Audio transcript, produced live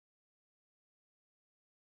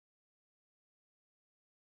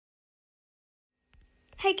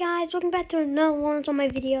Hey guys, welcome back to another one of my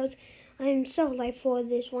videos. I'm so late for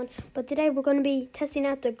this one, but today we're going to be testing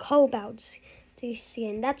out the Koebel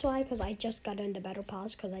skin. That's why, because I just got in the Battle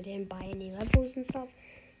Pass, because I didn't buy any levels and stuff,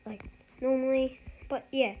 like normally. But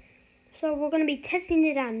yeah, so we're going to be testing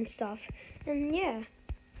it out and stuff. And yeah,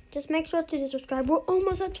 just make sure to subscribe. We're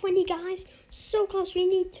almost at 20, guys. So close, we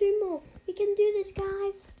need 2 more. We can do this,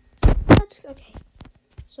 guys. Okay.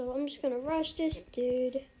 So I'm just going to rush this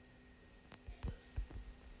dude.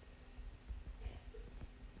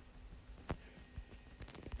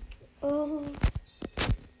 Oh,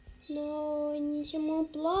 no, I need some more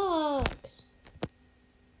blocks.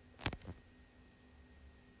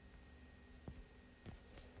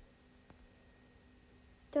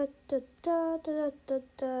 Da, da, da, da, da,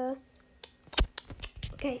 da.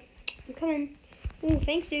 Okay, I'm coming. Ooh,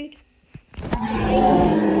 thanks, dude.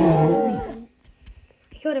 I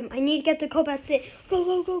killed him. I need to get the Koebel. That's it. Go,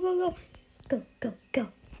 go, go, go, go. Go, go, go.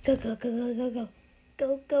 Go, go, go, go, go, go.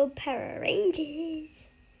 Go, go, Power Rangers.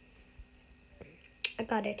 I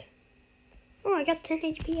got it. Oh, I got 10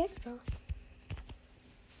 HP extra.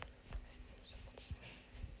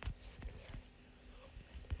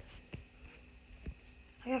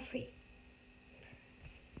 I got 3.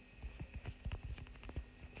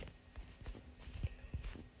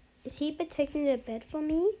 Is he protecting the bed for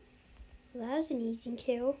me? Well, that was an easy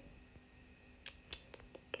kill.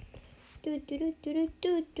 Do do do do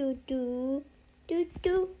do do do do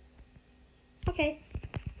do. Okay.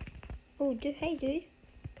 Oh, dude, hey, dude.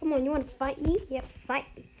 Come on, you want to fight me? Yeah, fight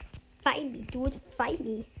me. Fight me, dude. Fight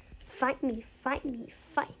me. Fight me, fight me,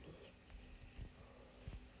 fight me.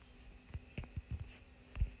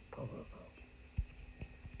 Go, go,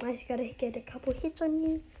 go. I just gotta get a couple hits on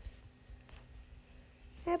you.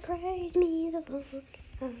 Praise me, the Lord.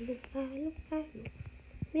 Hallelujah.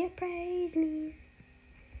 Praise me.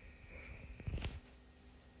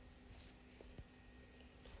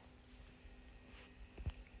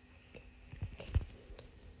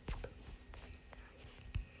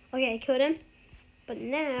 Okay, I killed him, but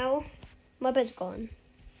now my bed's gone.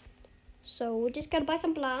 So we just gotta buy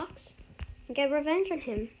some blocks and get revenge on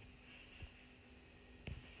him.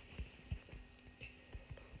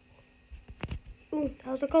 Ooh,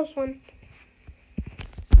 that was a close one.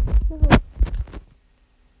 Oh.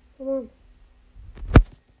 Come on.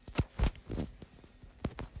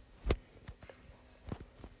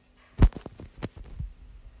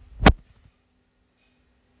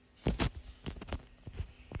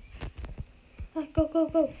 Go, go,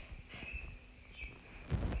 go.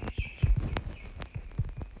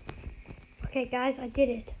 Okay, guys, I did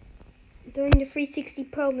it. I'm doing the 360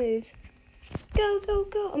 pro move. Go, go,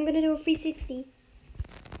 go. I'm going to do a 360.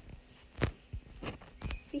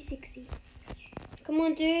 360. Come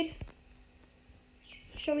on, dude.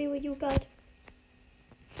 Show me what you got.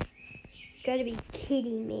 You gotta be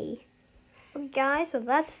kidding me. Okay, guys, so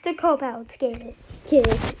that's the Koebel skin.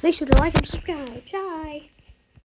 Make sure to like and subscribe. Bye.